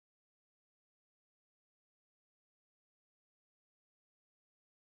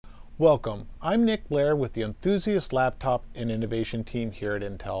Welcome. I'm Nick Blair with the Enthusiast Laptop and Innovation team here at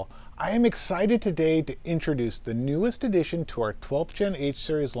Intel. I am excited today to introduce the newest addition to our 12th Gen H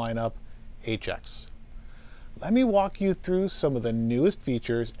series lineup, HX. Let me walk you through some of the newest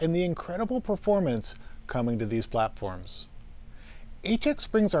features and the incredible performance coming to these platforms. HX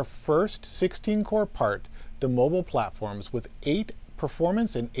brings our first 16-core part to mobile platforms with 8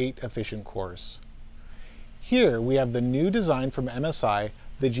 performance and 8 efficient cores. Here we have the new design from MSI,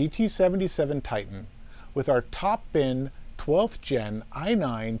 the GT77 Titan, with our top-bin 12th Gen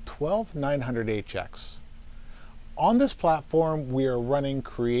i9-12900HX. On this platform, we are running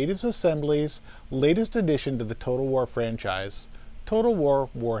Creative's Assembly's latest addition to the Total War franchise, Total War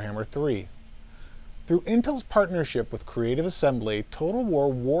Warhammer 3. Through Intel's partnership with Creative Assembly, Total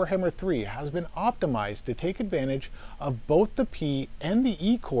War Warhammer 3 has been optimized to take advantage of both the P and the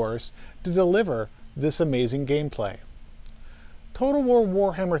E cores to deliver this amazing gameplay. Total War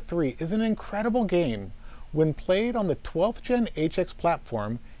Warhammer 3 is an incredible game. When played on the 12th Gen HX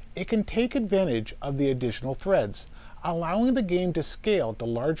platform, it can take advantage of the additional threads, allowing the game to scale to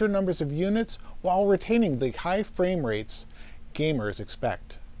larger numbers of units while retaining the high frame rates gamers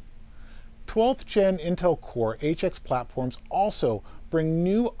expect. 12th Gen Intel Core HX platforms also bring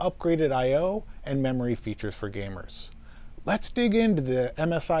new upgraded I/O and memory features for gamers. Let's dig into the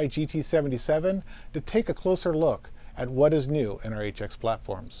MSI GT77 to take a closer look at what is new in our HX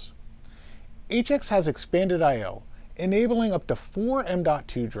platforms. HX has expanded I/O, enabling up to 4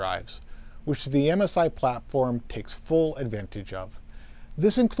 M.2 drives, which the MSI platform takes full advantage of.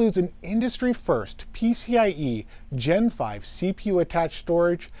 This includes an industry-first PCIe Gen 5 CPU-attached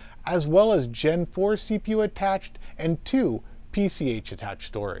storage, as well as Gen 4 CPU-attached and 2 PCH-attached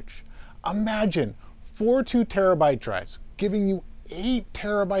storage. Imagine 4 2TB drives giving you 8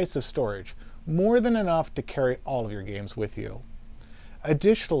 terabytes of storage, more than enough to carry all of your games with you.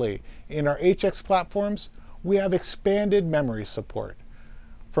 Additionally, in our HX platforms, we have expanded memory support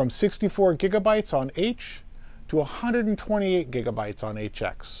from 64 GB on H to 128 GB on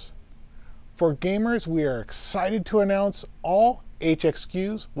HX. For gamers, we are excited to announce all HX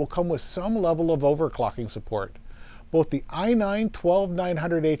SKUs will come with some level of overclocking support. Both the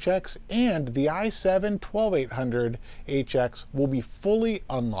i9-12900HX and the i7-12800HX will be fully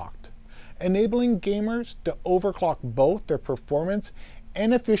unlocked, enabling gamers to overclock both their performance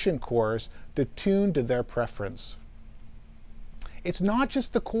and efficient cores to tune to their preference. It's not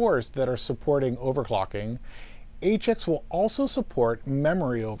just the cores that are supporting overclocking. HX will also support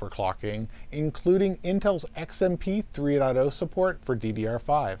memory overclocking, including Intel's XMP 3.0 support for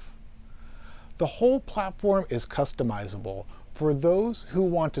DDR5. The whole platform is customizable for those who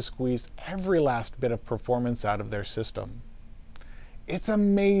want to squeeze every last bit of performance out of their system. It's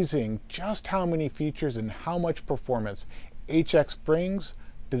amazing just how many features and how much performance HX brings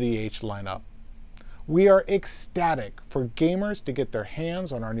to the H lineup. We are ecstatic for gamers to get their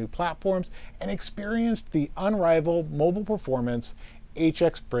hands on our new platforms and experience the unrivaled mobile performance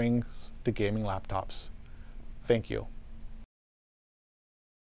HX brings to gaming laptops. Thank you.